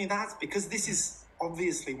you've asked me that, because this is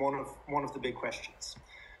obviously one of the big questions.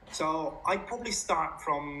 So I'd probably start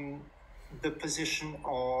from the position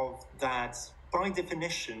of that, by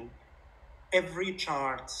definition, every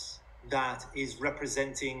chart that is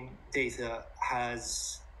representing data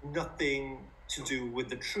has nothing to do with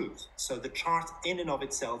the truth. So the chart in and of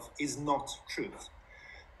itself is not truth.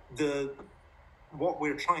 What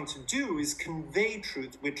we're trying to do is convey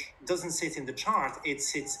truth, which doesn't sit in the chart, it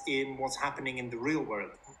sits in what's happening in the real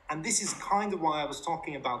world. And this is kind of why I was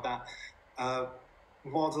talking about that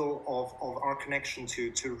model of our connection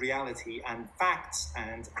to reality and facts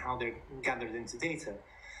and how they're gathered into data.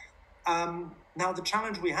 Now, the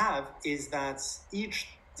challenge we have is that each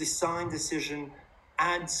design decision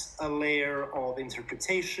adds a layer of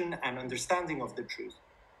interpretation and understanding of the truth.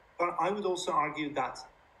 But I would also argue that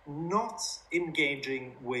not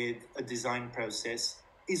engaging with a design process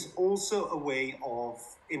is also a way of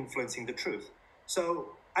influencing the truth.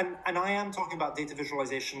 So, and I am talking about data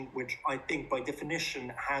visualization, which I think by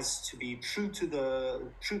definition has to be true to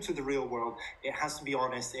the real world. It has to be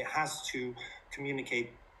honest. It has to communicate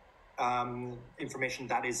information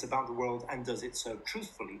that is about the world, and does it so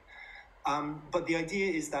truthfully. But the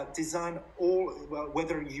idea is that design,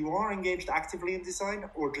 whether you are engaged actively in design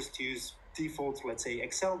or just use default, let's say,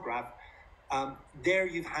 Excel graph, there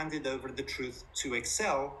you've handed over the truth to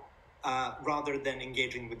Excel rather than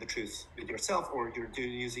engaging with the truth with yourself, or you're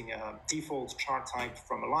using a default chart type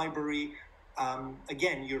from a library.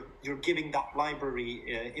 Again, you're giving that library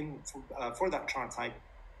for that chart type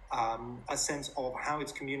a sense of how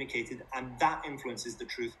it's communicated, and that influences the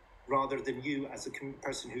truth rather than you as a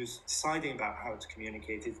person who's deciding about how it's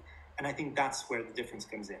communicated. And I think that's where the difference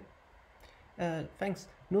comes in. Thanks.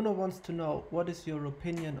 Nuno wants to know, what is your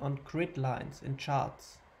opinion on grid lines in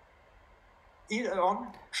charts? On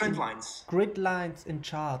trend lines? Grid lines in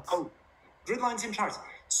charts. Oh, grid lines in charts.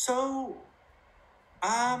 So,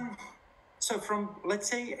 from, let's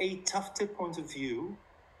say, a Tufte point of view,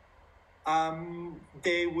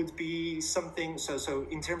 there would be something, so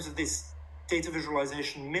in terms of this data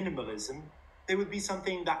visualization minimalism, there would be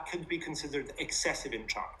something that could be considered excessive in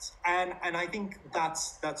charts. And I think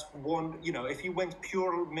that's one, if you went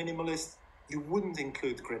pure minimalist, you wouldn't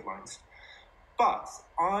include grid lines. But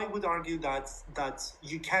I would argue that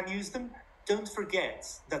you can use them. Don't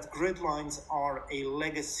forget that grid lines are a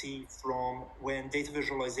legacy from when data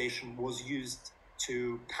visualization was used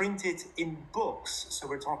to print it in books. So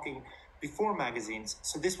we're talking before magazines.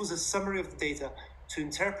 So this was a summary of the data. To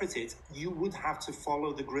interpret it, you would have to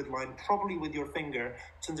follow the grid line, probably with your finger,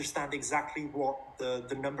 to understand exactly what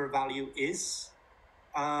the number value is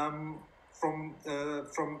from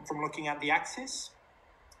looking at the axis.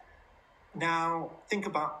 Now, think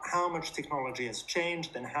about how much technology has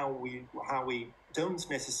changed and how we don't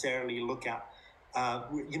necessarily look at,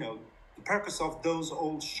 the purpose of those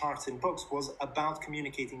old charts in books was about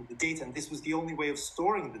communicating the data, and this was the only way of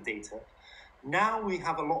storing the data. Now we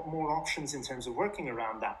have a lot more options in terms of working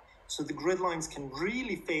around that. So the grid lines can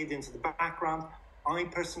really fade into the background. I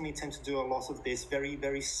personally tend to do a lot of this very,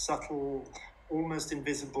 very subtle, almost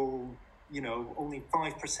invisible only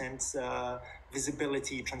 5%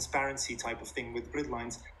 visibility, transparency type of thing with grid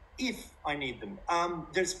lines if I need them.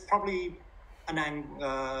 There's probably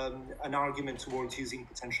an argument towards using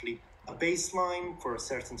potentially a baseline for a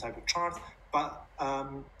certain type of chart. But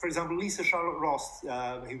for example, Lisa Charlotte Ross,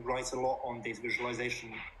 who writes a lot on data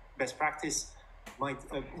visualization best practice,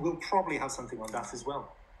 will probably have something on that as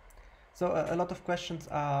well. So a lot of questions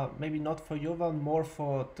are maybe not for Jovan, more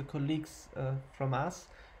for the colleagues from us.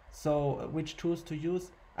 So which tools to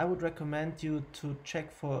use? I would recommend you to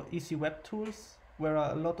check for easy web tools, where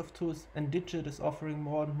are a lot of tools, and Digit is offering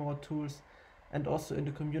more and more tools. And also in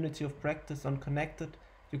the community of practice on Connected,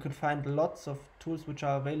 you can find lots of tools which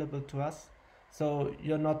are available to us. So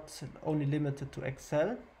you're not only limited to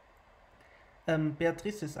Excel.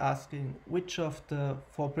 Beatrice is asking, which of the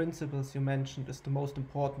 4 principles you mentioned is the most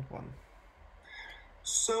important one?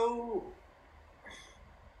 So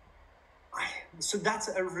that's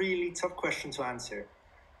a really tough question to answer.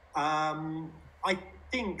 I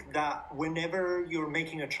think that whenever you're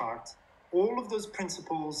making a chart, all of those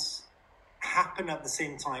principles happen at the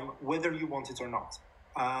same time, whether you want it or not.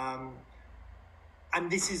 And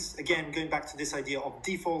this is, again, going back to this idea of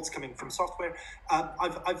defaults coming from software.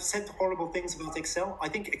 I've said horrible things about Excel. I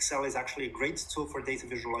think Excel is actually a great tool for data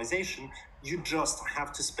visualization. You just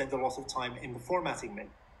have to spend a lot of time in the formatting menu.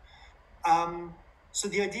 So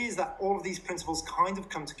the idea is that all of these principles kind of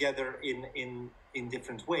come together in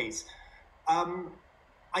different ways.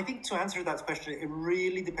 I think to answer that question, it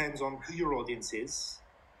really depends on who your audience is.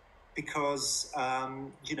 Because,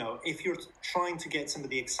 if you're trying to get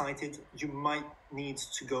somebody excited, you might need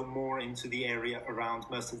to go more into the area around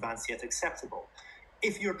most advanced yet acceptable.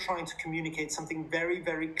 If you're trying to communicate something very,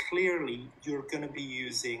 very clearly, you're going to be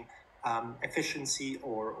using efficiency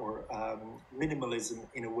or minimalism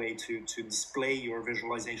in a way to display your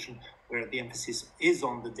visualization, where the emphasis is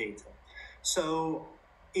on the data. So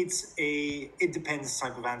it depends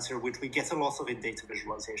type of answer, which we get a lot of in data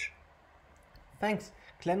visualization. Thanks.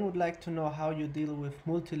 Glenn would like to know how you deal with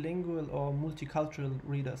multilingual or multicultural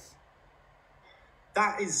readers.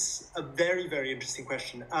 That is a very, very interesting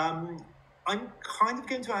question. I'm kind of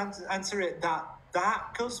going to answer it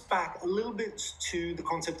that goes back a little bit to the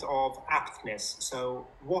concept of aptness. So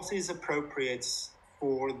what is appropriate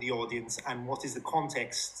for the audience and what is the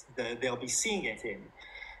context that they'll be seeing it in?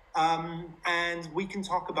 And we can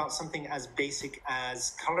talk about something as basic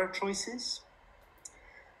as color choices.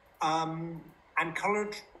 And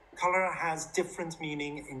color has different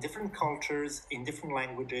meaning in different cultures, in different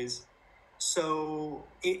languages. So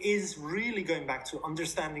it is really going back to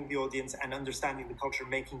understanding the audience and understanding the culture,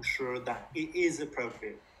 making sure that it is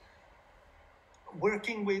appropriate.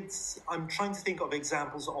 I'm trying to think of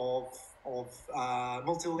examples of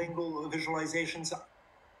multilingual visualizations,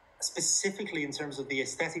 specifically in terms of the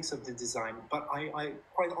aesthetics of the design, but I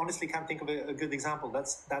quite honestly can't think of a good example.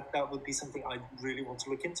 That would be something I really want to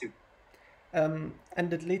look into. And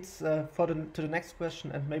it leads to the next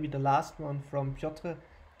question, and maybe the last one from Piotr.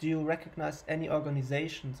 Do you recognize any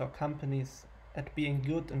organizations or companies at being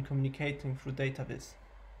good in communicating through DataViz?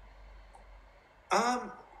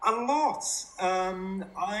 A lot.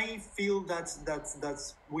 I feel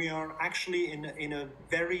that we are actually in a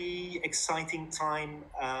very exciting time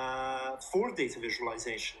for data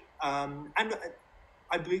visualization, and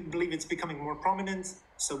I believe it's becoming more prominent.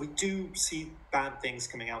 So we do see bad things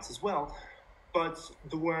coming out as well. But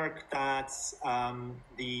the work that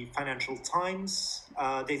the Financial Times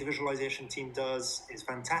data visualization team does is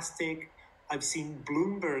fantastic. I've seen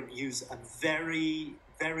Bloomberg use a very,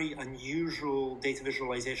 very unusual data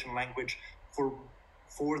visualization language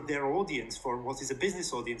for their audience, for what is a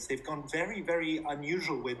business audience. They've gone very, very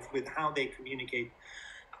unusual with how they communicate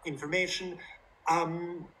information.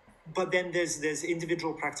 But then there's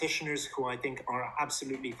individual practitioners who I think are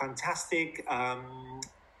absolutely fantastic.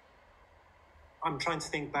 I'm trying to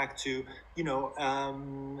think back to,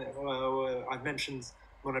 I've mentioned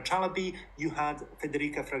Mona Chalabi. You had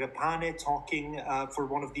Federica Fragapane talking for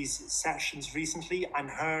one of these sessions recently, and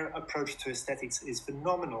her approach to aesthetics is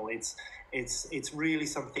phenomenal. It's really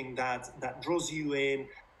something that draws you in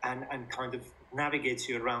and kind of navigates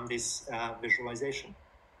you around this visualization.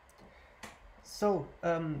 So,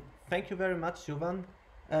 thank you very much, Jovan,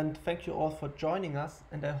 and thank you all for joining us.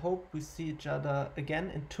 And I hope we see each other again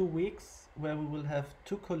in 2 weeks, where we will have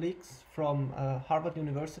 2 colleagues from Harvard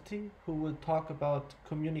University who will talk about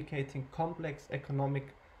communicating complex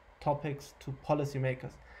economic topics to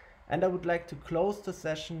policymakers. And I would like to close the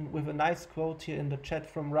session with a nice quote here in the chat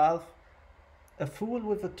from Ralph. A fool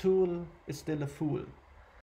with a tool is still a fool.